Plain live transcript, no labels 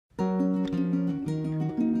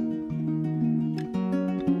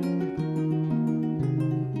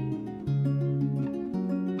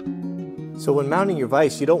So when mounting your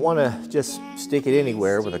vise, you don't want to just stick it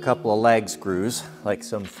anywhere with a couple of lag screws like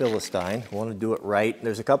some Philistine. You want to do it right.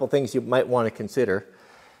 There's a couple things you might want to consider.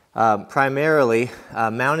 Primarily,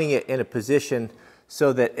 mounting it in a position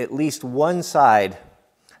so that at least one side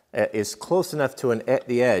is close enough to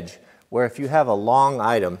the edge where if you have a long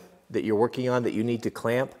item that you're working on that you need to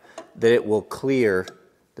clamp, that it will clear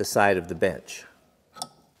the side of the bench.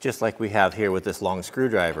 Just like we have here with this long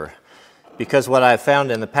screwdriver. Because what I've found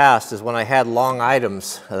in the past is when I had long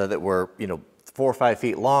items that were, 4 or 5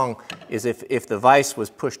 feet long, is if the vise was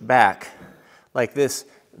pushed back like this,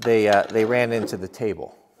 they ran into the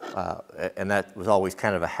table. And that was always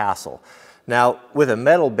kind of a hassle. Now, with a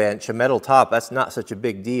metal bench, a metal top, that's not such a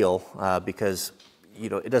big deal because,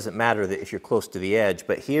 it doesn't matter that if you're close to the edge.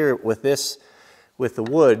 But here with this, with the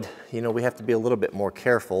wood, we have to be a little bit more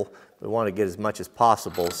careful. We want to get as much as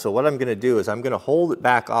possible. So what I'm going to do is I'm going to hold it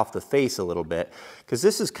back off the face a little bit because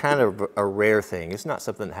this is kind of a rare thing. It's not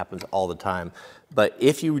something that happens all the time. But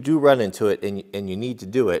if you do run into it and you need to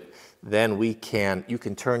do it, then you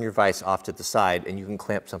can turn your vise off to the side and you can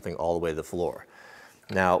clamp something all the way to the floor.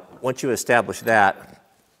 Now, once you establish that,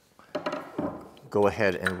 go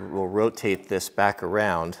ahead and we'll rotate this back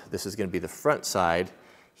around. This is going to be the front side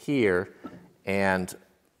here, and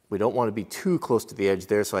we don't want to be too close to the edge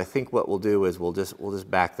there, so I think what we'll do is we'll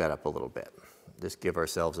just back that up a little bit. Just give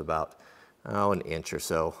ourselves about, an inch or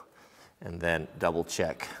so, and then double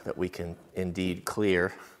check that we can indeed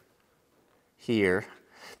clear here.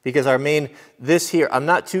 Because this here, I'm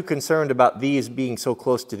not too concerned about these being so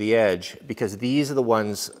close to the edge because these are the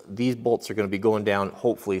ones, these bolts are going to be going down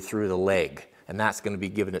hopefully through the leg. And that's going to be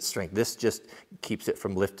giving it strength. This just keeps it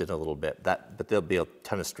from lifting a little bit, but there'll be a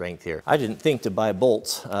ton of strength here. I didn't think to buy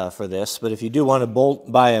bolts for this, but if you do want to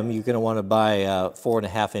buy them, you're going to want to buy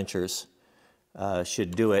 4.5 inches.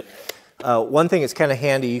 Should do it. One thing that's kind of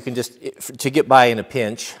handy, you can just, to get by in a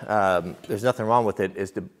pinch, there's nothing wrong with it,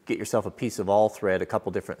 is to get yourself a piece of all thread, a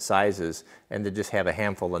couple different sizes, and to just have a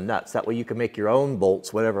handful of nuts. That way you can make your own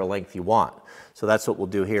bolts, whatever length you want. So that's what we'll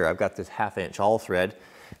do here. I've got this 1/2 inch all thread.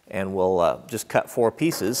 And we'll just cut 4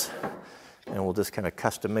 pieces, and we'll just kind of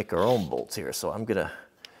custom make our own bolts here. So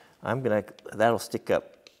that'll stick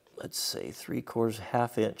up, let's say 3/4,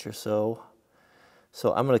 1/2 inch or so.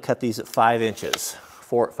 So I'm gonna cut these at 5 inches,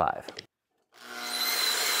 4 at 5.